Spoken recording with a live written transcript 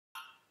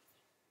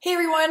Hey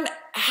everyone,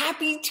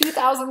 happy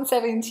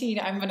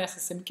 2017. I'm Vanessa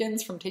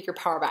Simpkins from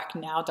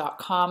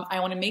TakeYourPowerBackNow.com. I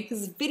want to make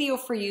this video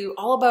for you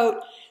all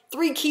about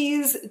 3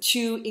 keys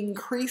to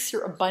increase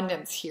your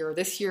abundance here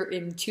this year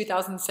in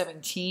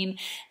 2017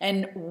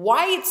 and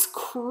why it's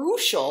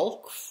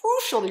crucial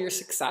to your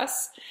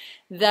success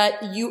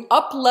that you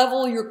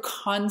up-level your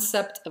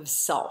concept of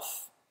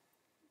self.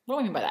 What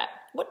do I mean by that?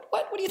 What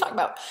are you talking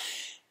about?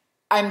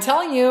 I'm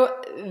telling you,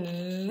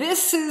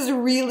 this is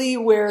really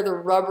where the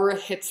rubber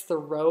hits the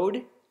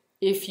road.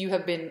 If you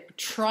have been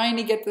trying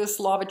to get this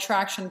law of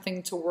attraction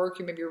thing to work,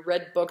 you maybe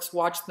read books,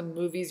 watched the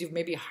movies, you've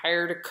maybe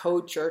hired a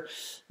coach or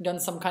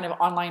done some kind of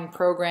online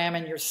program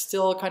and you're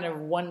still kind of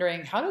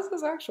wondering, how does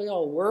this actually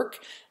all work?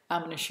 I'm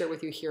going to share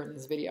with you here in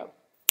this video.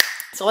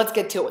 So let's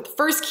get to it. The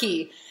first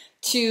key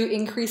to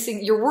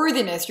increasing your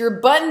worthiness, your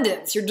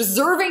abundance, your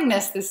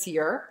deservingness this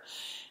year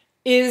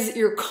is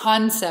your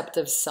concept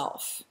of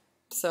self.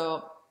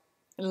 So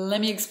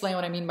let me explain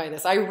what I mean by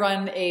this. I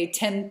run a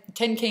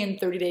 10K in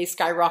 30 days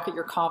Skyrocket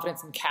Your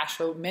Confidence and Cash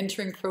Flow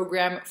mentoring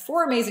program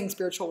for amazing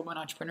spiritual women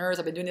entrepreneurs.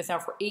 I've been doing this now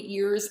for 8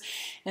 years.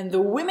 And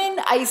the women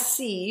I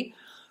see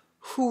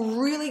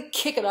who really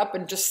kick it up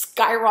and just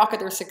skyrocket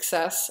their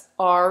success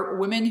are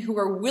women who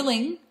are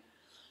willing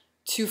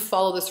to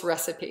follow this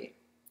recipe,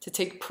 to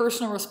take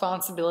personal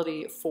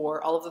responsibility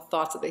for all of the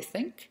thoughts that they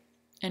think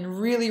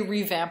and really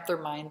revamp their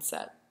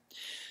mindset.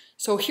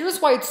 So here's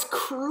why it's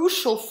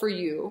crucial for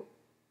you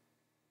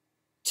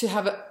to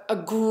have a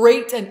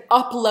great and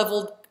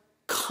up-leveled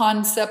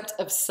concept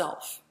of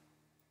self.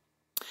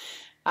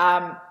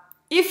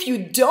 If you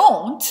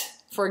don't,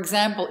 for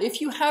example, if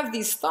you have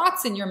these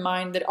thoughts in your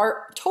mind that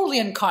are totally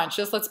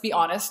unconscious, let's be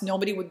honest,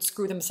 nobody would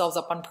screw themselves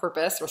up on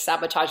purpose or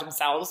sabotage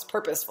themselves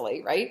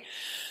purposefully, right?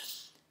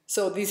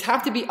 So these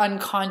have to be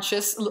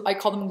unconscious. I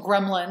call them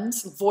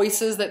gremlins,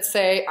 voices that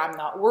say, I'm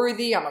not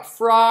worthy, I'm a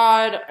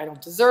fraud, I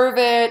don't deserve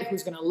it,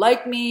 who's gonna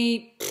like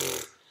me?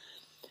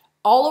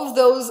 All of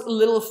those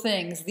little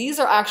things, these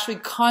are actually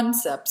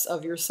concepts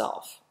of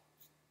yourself.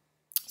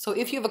 So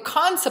if you have a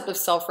concept of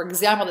self, for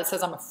example, that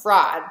says I'm a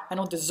fraud, I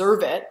don't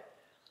deserve it,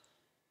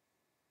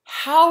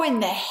 how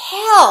in the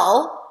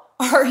hell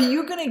are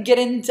you going to get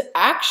into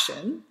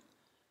action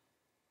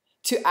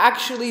to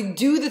actually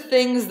do the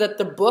things that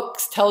the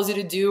books tells you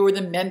to do or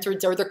the mentor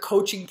or the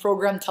coaching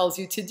program tells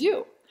you to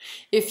do?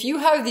 If you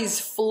have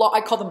these I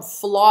call them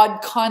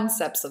flawed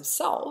concepts of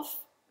self,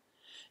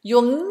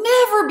 you'll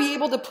never be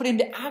able to put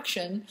into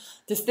action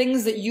the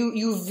things that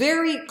you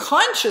very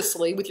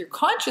consciously, with your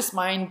conscious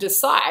mind,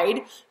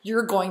 decide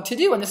you're going to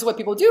do. And this is what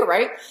people do,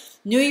 right?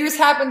 New Year's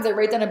happens, they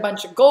write down a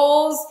bunch of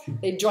goals,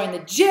 they join the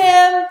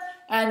gym,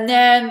 and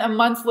then a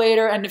month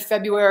later, end of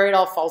February, it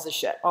all falls to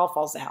shit, all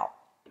falls to hell.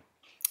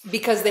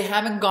 Because they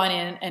haven't gone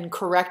in and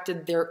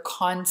corrected their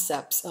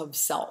concepts of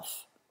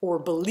self or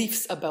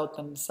beliefs about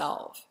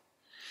themselves.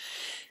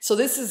 So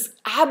this is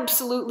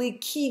absolutely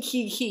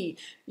key.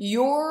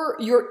 Your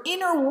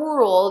inner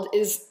world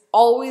is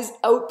always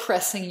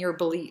outpressing your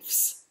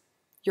beliefs.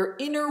 Your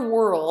inner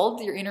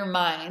world, your inner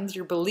mind,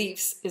 your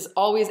beliefs is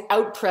always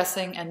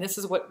outpressing, and this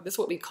is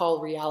what we call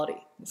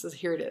reality.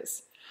 Here it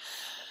is.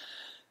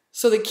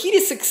 So the key to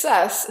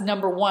success,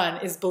 number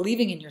 1, is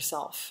believing in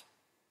yourself.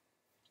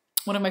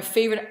 One of my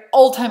favorite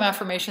all-time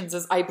affirmations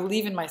is, I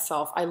believe in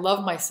myself, I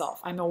love myself,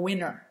 I'm a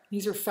winner.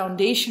 These are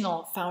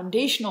foundational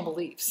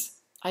beliefs.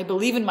 I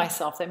believe in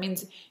myself. That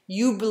means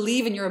you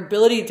believe in your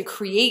ability to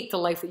create the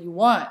life that you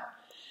want.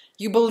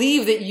 You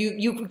believe that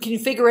you can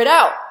figure it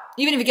out,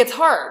 even if it gets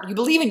hard. You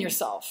believe in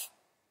yourself.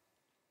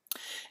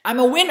 I'm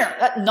a winner.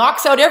 That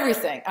knocks out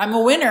everything. I'm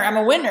a winner.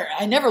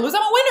 I never lose.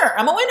 I'm a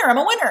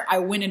winner. I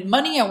win in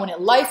money. I win at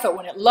life. I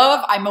win at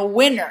love. I'm a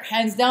winner.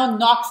 Hands down,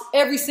 knocks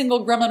every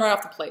single gremlin right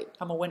off the plate.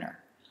 I'm a winner.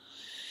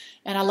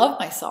 And I love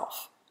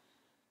myself.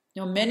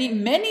 You know,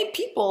 many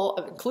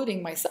people,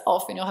 including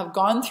myself, have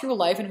gone through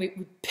life and we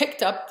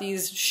picked up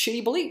these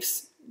shitty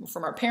beliefs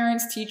from our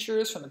parents,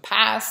 teachers, from the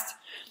past.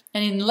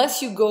 And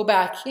unless you go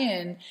back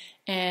in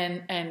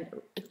and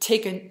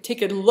take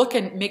a look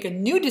and make a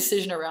new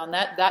decision around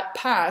that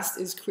past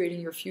is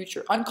creating your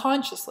future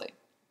unconsciously.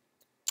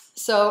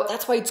 So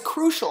that's why it's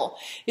crucial.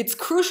 It's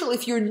crucial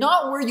if you're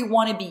not where you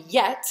want to be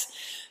yet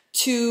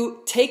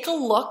to take a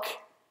look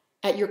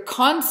at your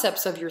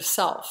concepts of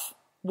yourself.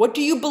 What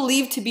do you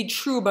believe to be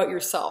true about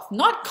yourself?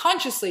 Not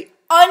consciously,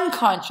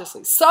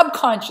 unconsciously,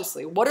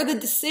 subconsciously. What are the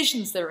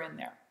decisions that are in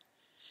there?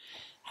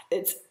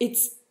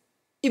 It's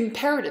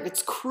imperative.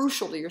 It's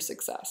crucial to your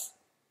success.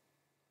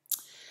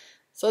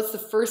 So that's the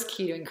first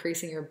key to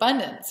increasing your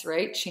abundance,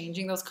 right?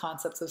 Changing those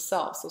concepts of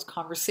self, those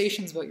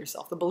conversations about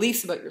yourself, the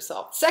beliefs about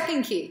yourself.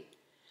 Second key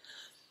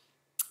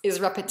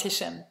is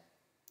repetition.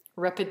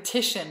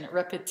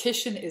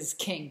 Repetition is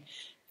king.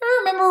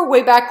 I remember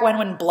way back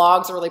when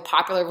blogs were really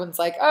popular, everyone's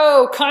like,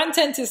 oh,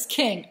 content is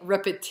king.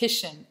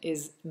 Repetition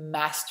is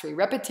mastery.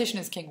 Repetition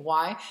is king.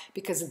 Why?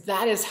 Because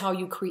that is how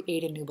you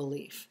create a new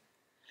belief.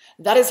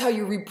 That is how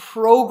you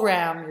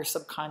reprogram your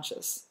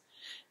subconscious.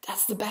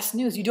 That's the best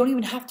news. You don't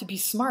even have to be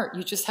smart.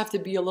 You just have to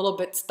be a little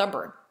bit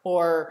stubborn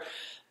or,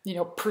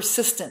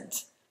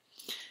 persistent.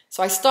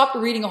 So I stopped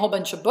reading a whole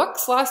bunch of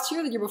books last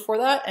year, the year before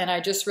that, and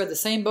I just read the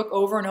same book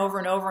over and over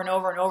and over and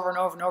over and over and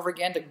over and over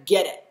again to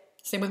get it.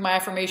 Same with my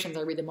affirmations.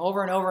 I read them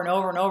over and over and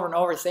over and over and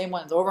over, same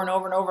ones over and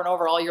over and over and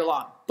over all year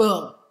long.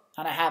 Boom,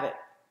 and I have it.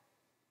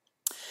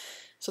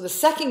 So the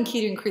second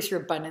key to increase your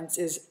abundance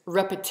is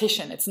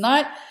repetition. It's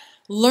not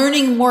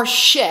learning more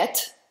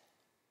shit.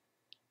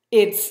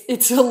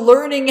 It's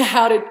learning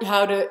how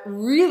to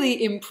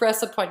really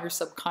impress upon your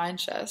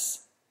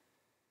subconscious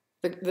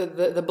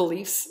the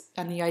beliefs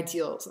and the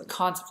ideals and the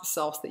concepts of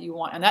self that you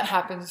want. And that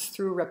happens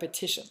through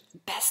repetition.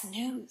 Best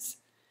news.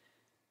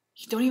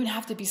 You don't even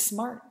have to be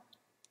smart.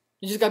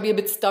 You just got to be a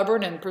bit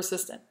stubborn and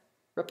persistent.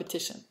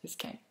 Repetition is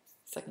king.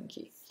 Second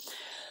key.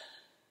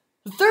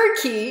 The third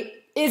key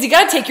is you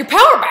got to take your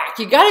power back.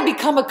 You got to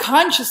become a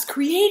conscious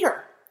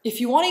creator.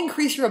 If you want to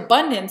increase your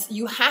abundance,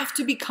 you have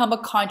to become a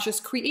conscious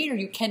creator.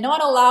 You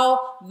cannot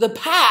allow the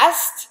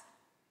past,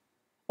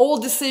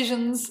 old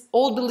decisions,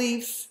 old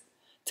beliefs,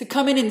 to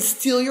come in and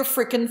steal your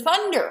freaking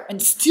thunder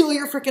and steal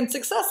your freaking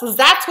successes.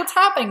 That's what's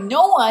happening.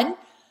 No one,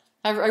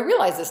 I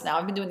realize this now.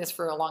 I've been doing this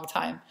for a long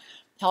time,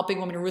 helping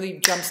women really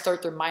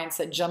jumpstart their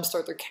mindset,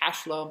 jumpstart their cash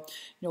flow,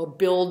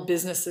 build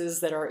businesses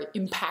that are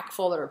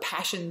impactful, that are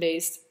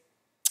passion-based.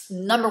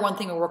 Number one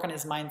thing we work on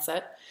is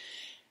mindset.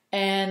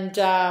 And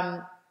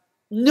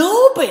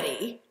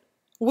nobody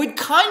would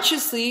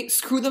consciously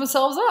screw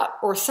themselves up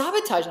or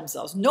sabotage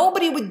themselves.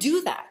 Nobody would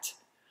do that.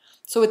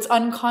 So it's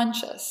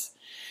unconscious.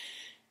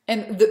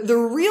 And the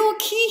real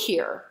key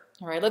here,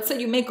 all right, let's say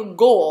you make a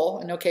goal,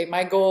 and okay,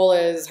 my goal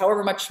is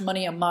however much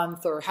money a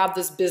month, or have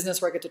this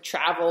business where I get to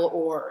travel,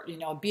 or,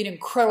 be an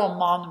incredible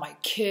mom to my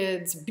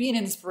kids, be an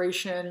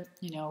inspiration,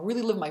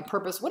 really live my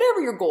purpose,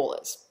 whatever your goal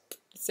is.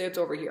 Let's say it's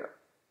over here.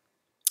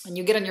 And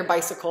you get on your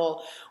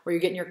bicycle, or you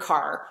get in your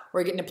car,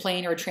 or you get in a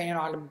plane or a train or an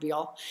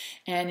automobile,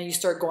 and you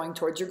start going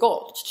towards your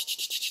goal.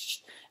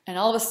 And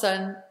all of a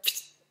sudden,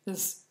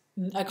 this,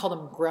 I call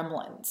them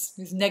gremlins,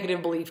 this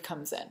negative belief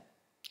comes in.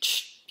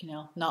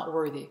 Not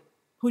worthy.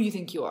 Who do you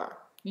think you are?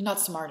 You're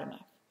not smart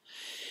enough.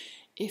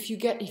 If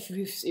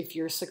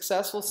you're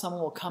successful,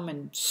 someone will come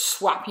and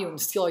swap you and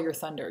steal all your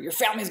thunder. Your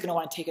family's going to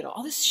want to take it all.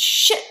 All this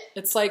shit.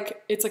 It's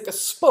like a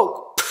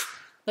spoke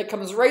that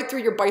comes right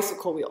through your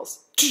bicycle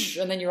wheels.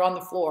 And then you're on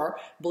the floor,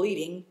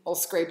 bleeding, all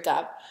scraped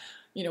up,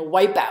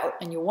 wipe out.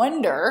 And you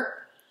wonder,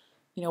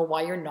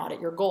 why you're not at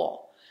your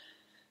goal.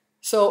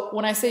 So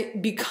when I say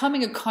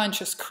becoming a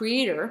conscious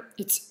creator,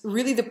 it's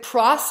really the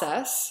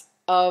process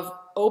of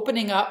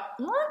opening up,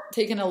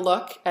 taking a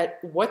look at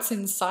what's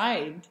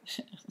inside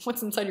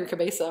your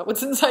cabeza,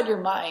 what's inside your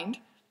mind,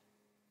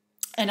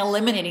 and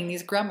eliminating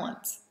these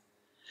gremlins.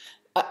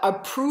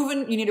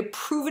 You need a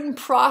proven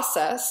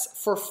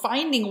process for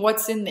finding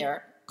what's in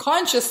there.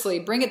 Consciously,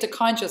 bring it to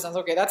consciousness.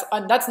 Okay,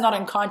 that's not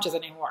unconscious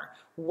anymore.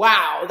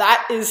 Wow,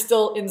 that is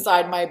still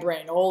inside my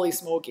brain. Holy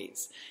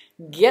smokies.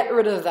 Get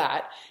rid of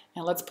that,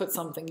 and let's put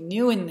something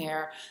new in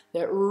there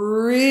that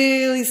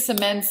really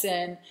cements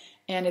in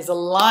and is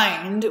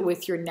aligned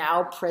with your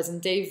now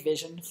present day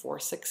vision for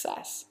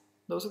success.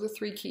 Those are the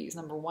three keys.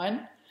 Number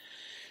one,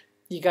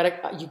 you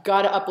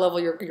gotta up-level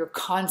your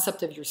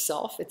concept of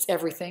yourself. It's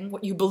everything.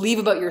 What you believe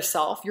about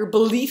yourself. Your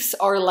beliefs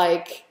are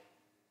like,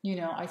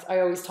 I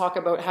always talk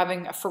about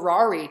having a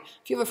Ferrari.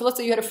 Let's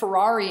say you had a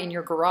Ferrari in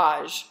your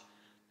garage.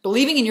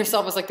 Believing in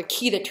yourself is like the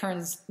key that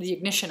turns the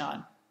ignition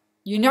on.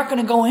 You're not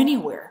gonna go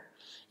anywhere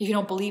if you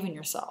don't believe in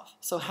yourself.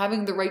 So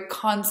having the right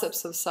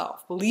concepts of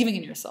self, believing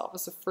in yourself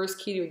is the first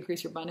key to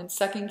increase your abundance.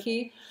 Second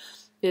key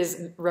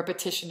is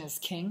repetition is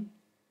king.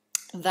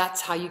 That's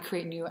how you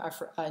create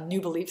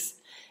new beliefs.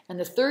 And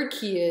the third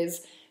key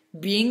is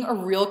being a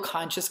real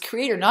conscious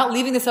creator, not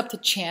leaving this up to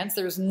chance.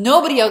 There's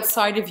nobody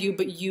outside of you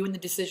but you and the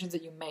decisions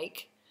that you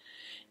make.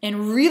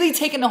 And really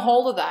taking a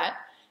hold of that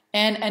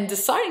and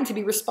deciding to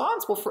be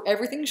responsible for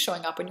everything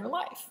showing up in your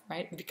life,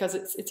 right? Because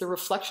it's a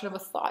reflection of a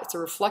thought. It's a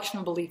reflection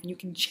of belief. And you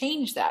can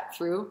change that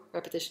through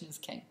repetition is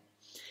king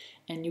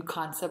and new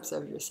concepts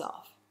of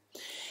yourself.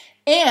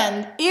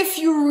 And if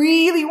you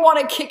really want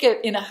to kick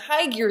it in a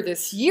high gear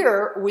this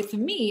year with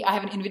me, I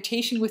have an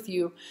invitation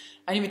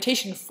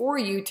for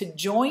you to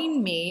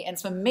join me and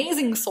some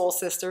amazing soul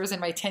sisters in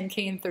my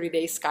 10K in 30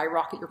 days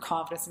Skyrocket Your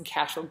Confidence and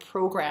Cash Flow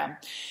program.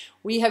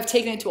 We have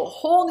taken it to a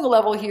whole new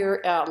level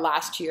here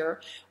last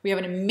year. We have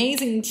an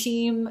amazing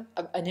team,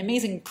 an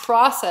amazing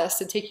process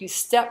to take you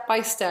step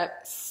by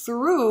step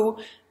through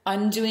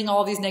undoing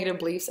all these negative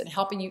beliefs and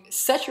helping you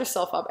set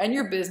yourself up and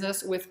your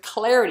business with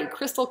clarity,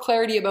 crystal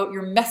clarity about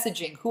your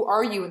messaging. Who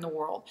are you in the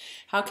world?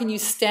 How can you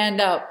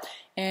stand out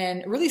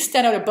and really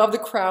stand out above the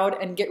crowd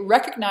and get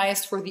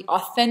recognized for the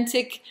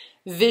authentic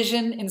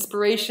vision,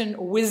 inspiration,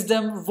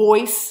 wisdom,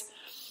 voice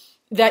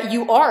that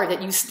you are,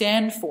 that you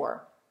stand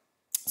for?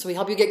 So we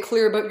help you get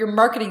clear about your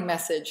marketing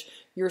message,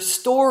 your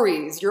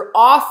stories, your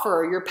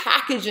offer, your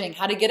packaging,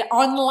 how to get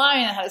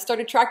online, how to start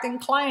attracting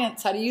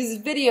clients, how to use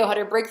video, how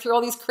to break through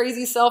all these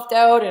crazy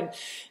self-doubt and,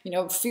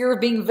 fear of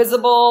being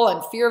visible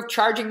and fear of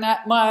charging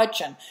that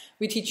much. And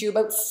we teach you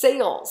about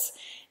sales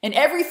and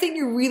everything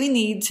you really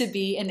need to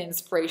be an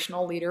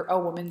inspirational leader, a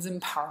woman's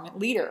empowerment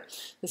leader.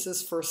 This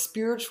is for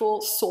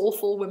spiritual,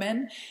 soulful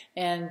women,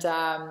 and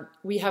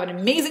we have an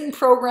amazing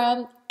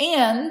program.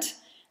 And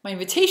my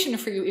invitation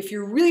for you, if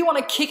you really want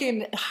to kick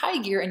in high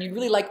gear and you'd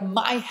really like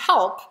my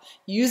help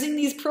using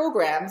these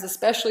programs,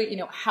 especially, you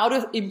know, how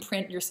to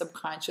imprint your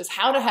subconscious,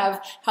 how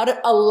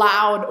to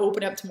allow and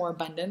open up to more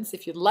abundance.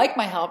 If you'd like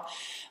my help,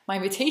 my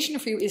invitation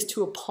for you is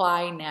to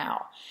apply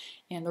now.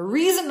 And the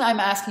reason I'm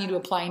asking you to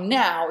apply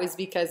now is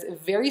because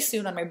very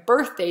soon on my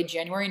birthday,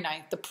 January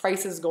 9th, the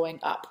price is going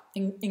up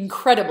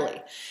incredibly.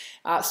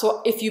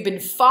 So if you've been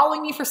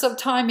following me for some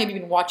time, maybe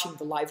you've been watching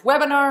the live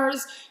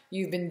webinars,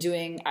 you've been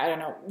doing, I don't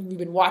know, you've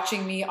been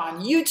watching me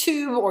on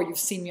YouTube, or you've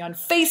seen me on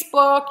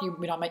Facebook, you've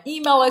been on my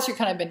email list, you've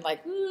kind of been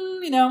like,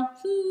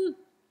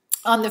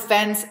 on the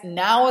fence.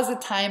 Now is the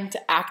time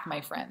to act,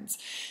 my friends,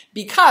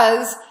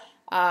 because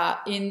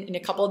in a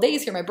couple of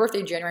days here, my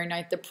birthday, January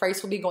 9th, the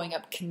price will be going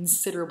up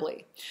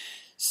considerably.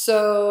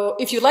 So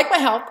if you'd like my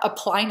help,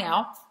 apply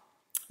now.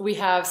 We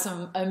have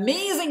some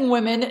amazing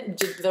women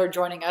that are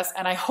joining us,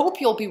 and I hope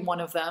you'll be one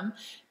of them,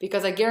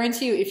 because I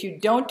guarantee you, if you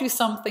don't do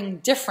something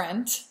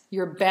different,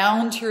 you're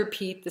bound to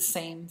repeat the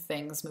same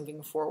things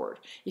moving forward.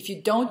 If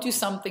you don't do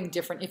something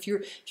different, if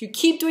you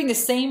keep doing the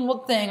same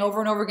old thing over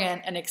and over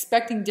again and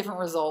expecting different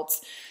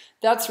results,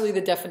 that's really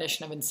the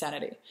definition of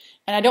insanity.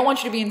 And I don't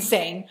want you to be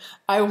insane.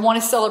 I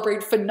want to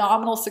celebrate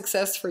phenomenal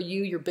success for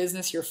you, your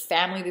business, your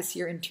family this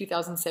year in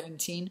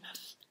 2017.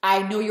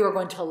 I know you are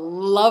going to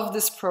love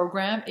this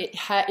program.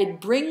 It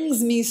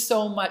brings me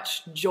so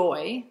much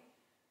joy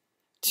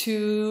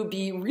to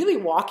be really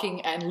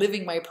walking and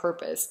living my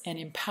purpose and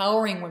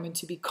empowering women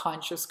to be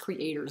conscious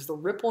creators. The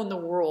ripple in the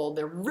world,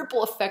 the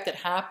ripple effect that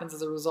happens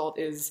as a result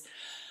is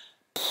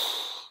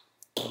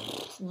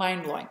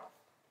mind-blowing.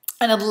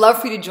 And I'd love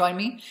for you to join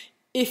me.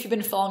 If you've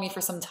been following me for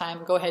some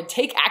time, go ahead,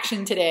 take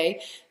action today.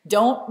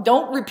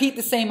 Don't repeat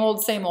the same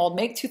old, same old.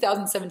 Make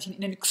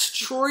 2017 an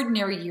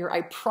extraordinary year.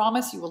 I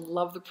promise you will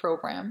love the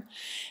program.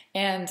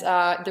 And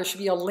there should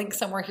be a link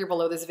somewhere here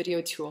below this video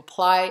to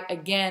apply.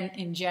 Again,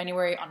 in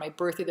January on my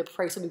birthday, the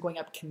price will be going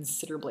up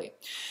considerably.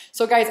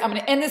 So guys, I'm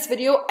gonna end this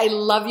video. I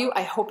love you.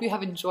 I hope you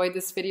have enjoyed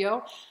this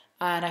video.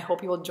 And I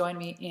hope you will join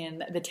me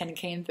in the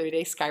 10K in 30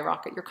 Days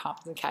Skyrocket Your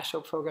Confidence and Cash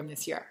Flow program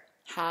this year.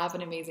 Have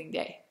an amazing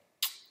day.